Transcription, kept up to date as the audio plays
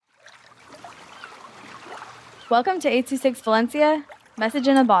Welcome to 826 Valencia, message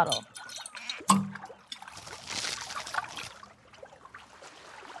in a bottle.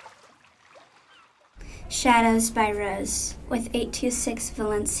 Shadows by Rose with 826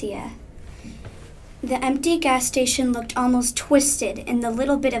 Valencia. The empty gas station looked almost twisted in the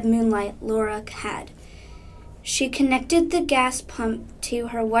little bit of moonlight Laura had. She connected the gas pump to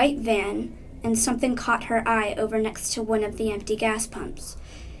her white van, and something caught her eye over next to one of the empty gas pumps.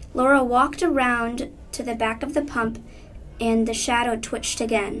 Laura walked around to the back of the pump, and the shadow twitched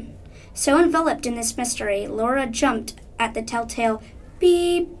again. So enveloped in this mystery, Laura jumped at the telltale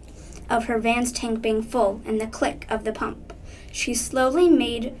beep of her van's tank being full and the click of the pump. She slowly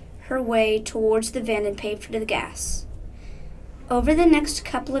made her way towards the van and paid for the gas. Over the next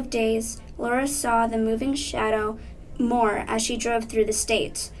couple of days, Laura saw the moving shadow more as she drove through the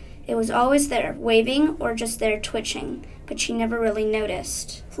states. It was always there, waving or just there twitching, but she never really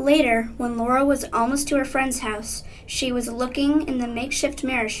noticed. Later, when Laura was almost to her friend's house, she was looking in the makeshift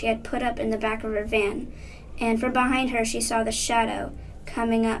mirror she had put up in the back of her van, and from behind her she saw the shadow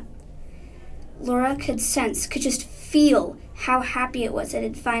coming up. Laura could just feel how happy it was it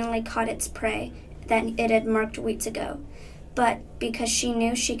had finally caught its prey that it had marked weeks ago. But because she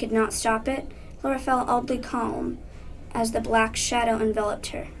knew she could not stop it, Laura felt oddly calm as the black shadow enveloped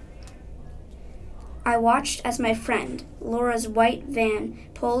her. I watched as my friend, Laura's white van,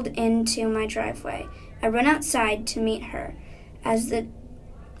 pulled into my driveway. I run outside to meet her. As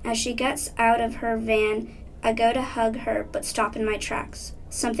she gets out of her van, I go to hug her but stop in my tracks.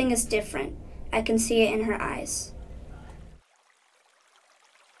 Something is different. I can see it in her eyes.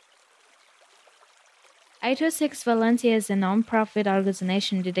 826 Valencia is a non-profit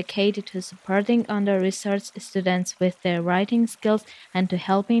organization dedicated to supporting under-researched students with their writing skills and to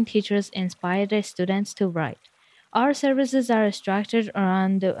helping teachers inspire their students to write. Our services are structured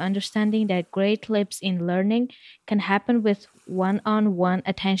around the understanding that great leaps in learning can happen with one-on-one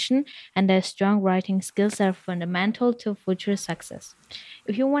attention and that strong writing skills are fundamental to future success.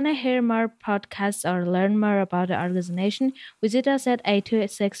 If you want to hear more podcasts or learn more about the organization, visit us at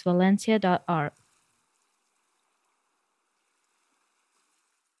 826valencia.org.